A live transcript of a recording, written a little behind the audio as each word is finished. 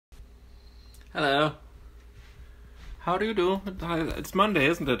Hello. How do you do? It's Monday,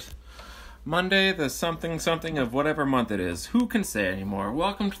 isn't it? Monday, the something of whatever month it is. Who can say anymore?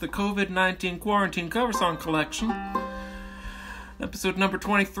 Welcome to the COVID-19 Quarantine Cover Song Collection. Episode number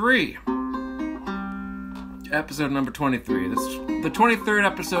 23. Episode number 23. This is the 23rd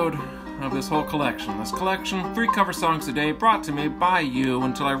episode of this whole collection. This collection, 3 cover songs a day, brought to me by you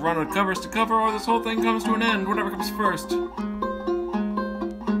until I run out of covers to cover or this whole thing comes to an end, whatever comes first.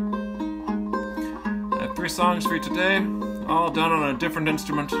 I have 3 songs for you today, all done on a different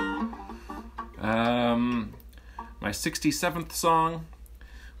instrument. My 67th song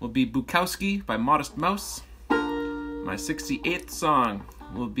will be Bukowski by Modest Mouse. My 68th song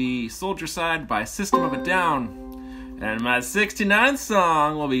will be Soldier Side by System of a Down. And my 69th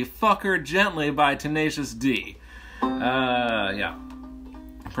song will be Fuck Her Gently by Tenacious D. Yeah.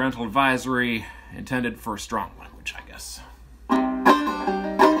 Parental advisory intended for strong language, I guess.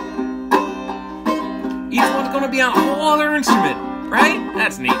 Each one's gonna be on a whole other instrument, right?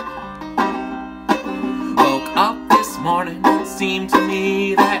 That's neat. Woke up this morning, it seemed to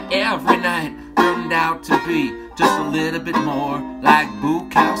me that every night turned out to be just a little bit more like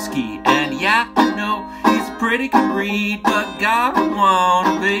Bukowski. And yeah, I know he's pretty good read, but gotta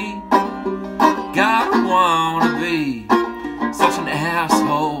wanna be such an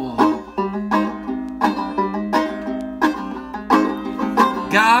asshole.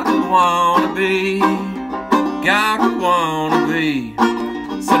 Gotta wanna be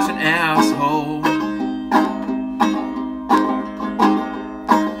such an asshole.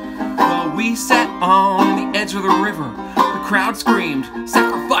 Well, we sat on the edge of the river. The crowd screamed,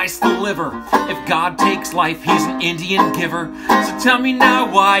 sacrifice the liver. If God takes life, he's an Indian giver. So tell me now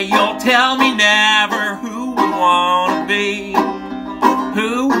why you'll tell me never. Who would wanna be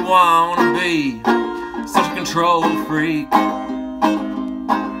such a control freak?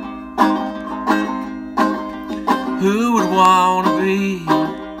 Who would wanna be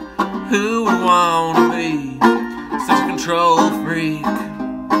such a control freak?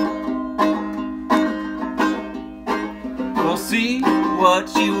 Well, see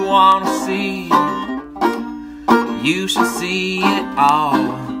what you wanna see. You should see it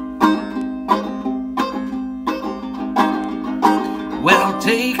all. Well,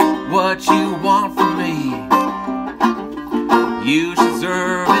 take what you want from me. You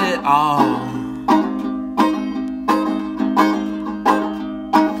deserve it all.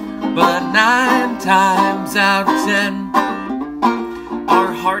 But 9 times out of 10,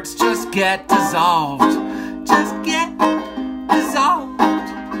 our hearts just get dissolved.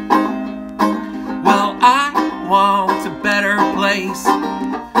 Well, I want a better place,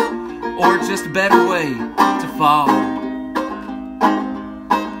 or just a better way to fall.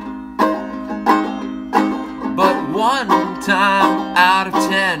 But 1 time out of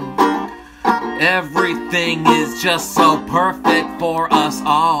 10, everything is just so perfect for us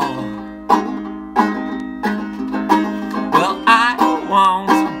all. Well, I want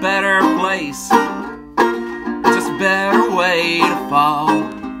a better place, just a better way to fall.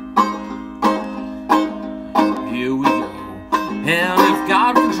 Here we go. And if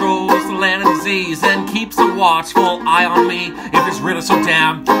God controls the land of disease and keeps a watchful eye on me, if it's really so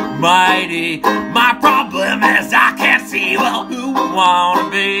damn mighty, my problem is I can't see. Well, who would wanna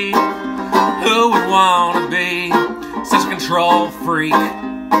be such a control freak?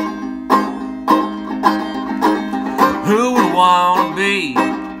 Who would wanna be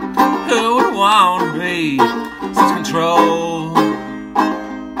such a control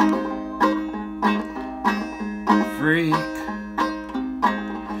freak?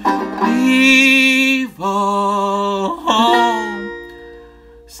 Evil home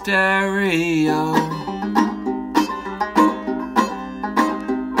stereo.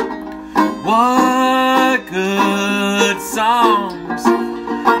 What good songs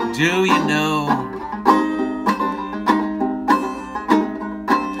do you know?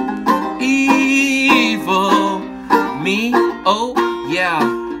 Evil me, oh yeah,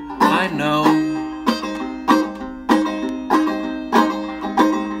 I know.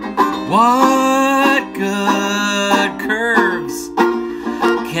 What good curves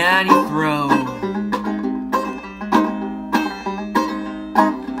can you throw?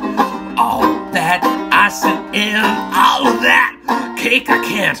 All that icing and all of that cake, I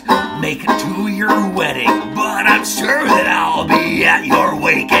can't make it to your wedding, but I'm sure that I'll be at your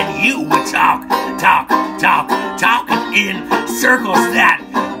wake, and you would talking in circles that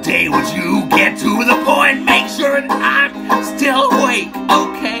day. Would you get to the point? Make sure that I'm still awake,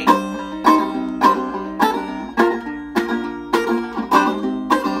 okay?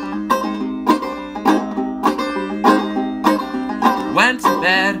 Went to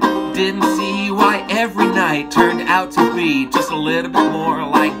bed, didn't see why every night turned out to be just a little bit more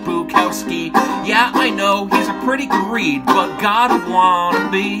like Bukowski. Yeah, I know he's a pretty good read, but God would wanna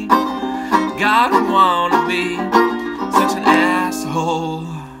be such an asshole.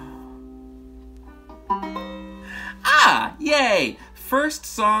 Ah, yay! First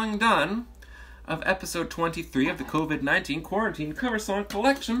song done of episode 23 of the COVID-19 Quarantine Cover Song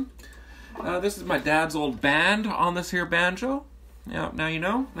Collection. This is my dad's old band on this here banjo. Yeah, now you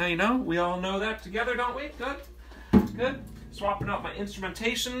know. We all know that together, don't we? Good. Swapping out my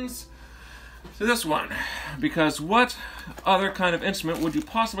instrumentations to this one. Because what other kind of instrument would you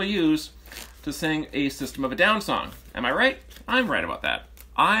possibly use to sing a System of a Down song? Am I right? I'm right about that.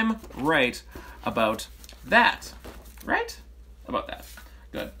 I'm right about that. Right? About that.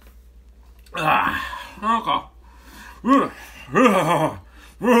 Good. Okay.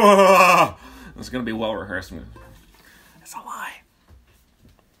 It's gonna be well rehearsed. It's a lie.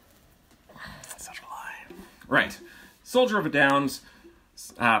 It's such a lie. Right. System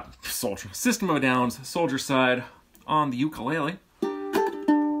of a Down's Soldier Side on the ukulele.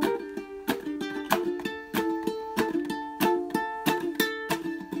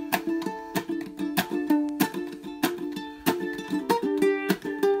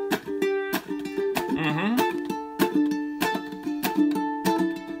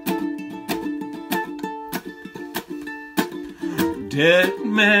 Dead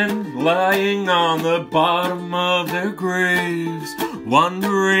men lying on the bottom of their graves,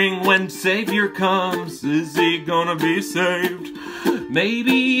 wondering when Savior comes, is he gonna be saved?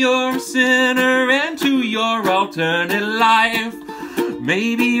 Maybe you're a sinner and to your alternate life.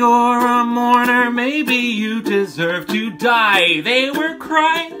 Maybe you're a mourner, maybe you deserve to die. They were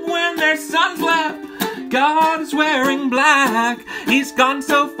crying when their sons left. God is wearing black. He's gone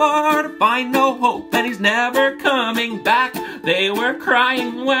so far to find no hope, and he's never coming back. They were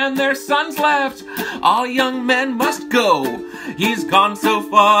crying when their sons left. All young men must go. He's gone so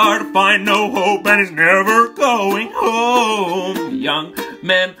far to find no hope, and he's never going home. Young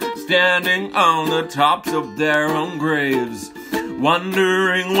men standing on the tops of their own graves,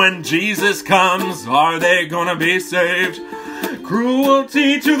 wondering when Jesus comes, are they gonna be saved?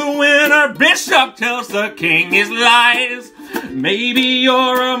 Cruelty to the winner, bishop tells the king his lies. Maybe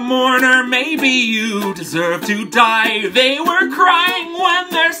you're a mourner, maybe you deserve to die. They were crying when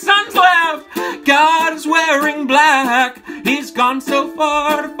their sons left. God is wearing black. He's gone so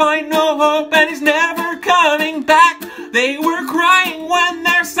far to find no hope, and he's never coming back. They were crying when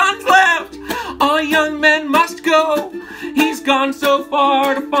their sons left. All young men must go. He's gone so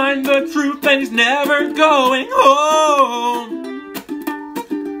far to find the truth, and he's never going home.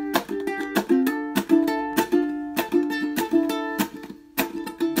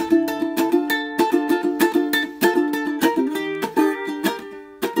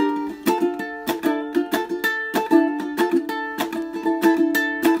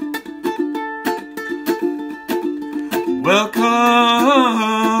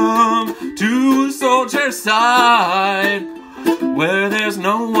 Welcome to the soldier side, where there's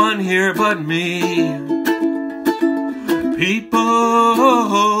no one here but me. People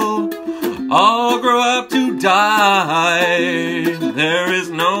all grow up to die. There is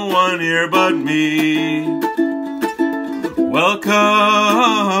no one here but me.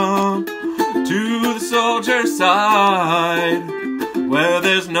 Welcome to the soldier side, where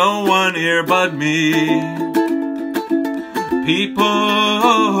there's no one here but me. People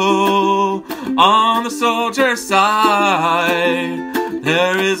on the soldier side,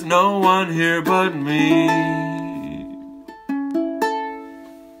 there is no one here but me.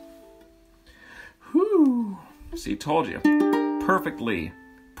 Whew. See, told you. Perfectly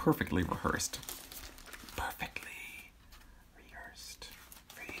rehearsed. Perfectly rehearsed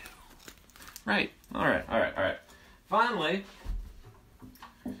for you. Right. All right. Finally.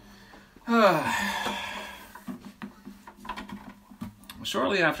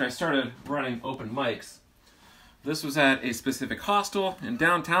 Shortly after I started running open mics, this was at a specific hostel in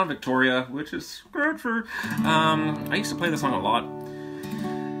downtown Victoria, which is Stratford. I used to play this song a lot,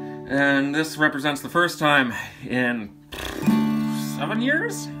 and this represents the first time in 7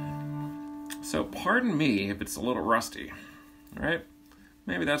 years? So pardon me if it's a little rusty, alright?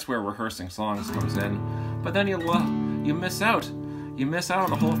 Maybe that's where rehearsing songs comes in, but then you miss out. You miss out on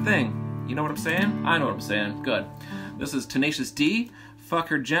the whole thing. You know what I'm saying? I know what I'm saying. Good. This is Tenacious D, Fuck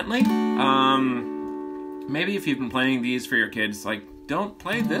Her Gently. Maybe if you've been playing these for your kids, like, don't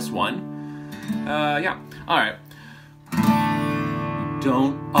play this one. Yeah. Alright.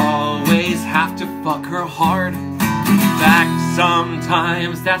 Don't always have to fuck her hard. In fact,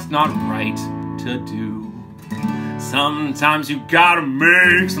 sometimes that's not right to do. Sometimes you gotta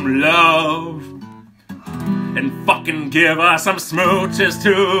make some love and fucking give us some smooches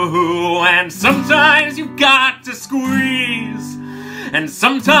too. And sometimes you got to squeeze, and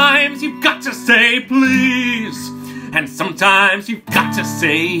sometimes you got to say please, and sometimes you got to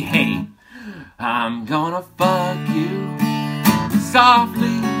say hey. I'm gonna fuck you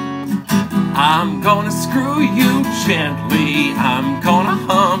softly, I'm gonna screw you gently, I'm gonna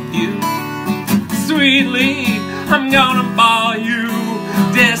hump you sweetly, I'm gonna ball you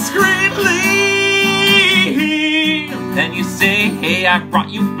discreetly. Then you say, hey, I brought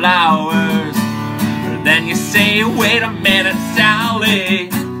you flowers. Then you say, wait a minute, Sally,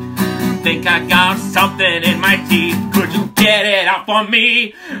 think I got something in my teeth, could you get it out for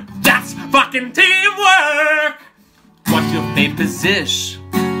me? That's fucking teamwork. What's your favorite position?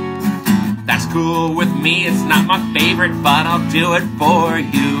 That's cool with me, it's not my favorite, but I'll do it for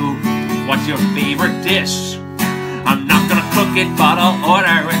you. What's your favorite dish? I'm not gonna cook it, but I'll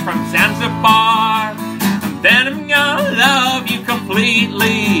order it from Zanzibar. And then I'm gonna love you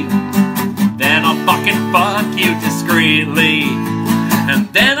completely. Then I'll fucking fuck you discreetly. And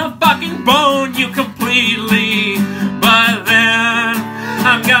then I'll fucking bone you completely. But then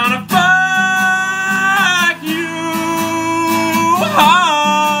I'm gonna fuck you hard.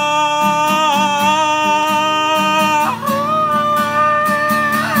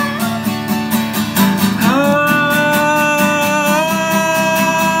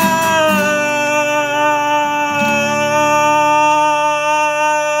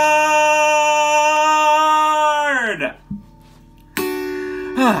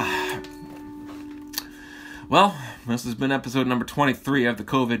 Well, this has been episode number 23 of the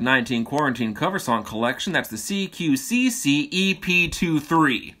COVID-19 Quarantine Cover Song Collection. That's the CQCC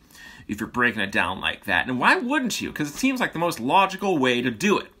EP23, if you're breaking it down like that. And why wouldn't you? Because it seems like the most logical way to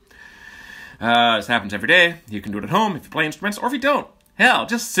do it. This happens every day. You can do it at home if you play instruments, or if you don't. Hell,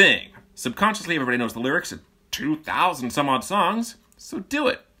 just sing. Subconsciously, everybody knows the lyrics of 2,000 some odd songs, so do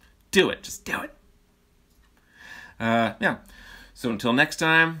it. Do it. Just do it. Yeah. So until next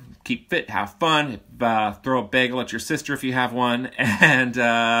time, keep fit, have fun, throw a bagel at your sister if you have one, and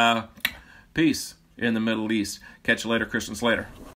peace in the Middle East. Catch you later, Christian Slater.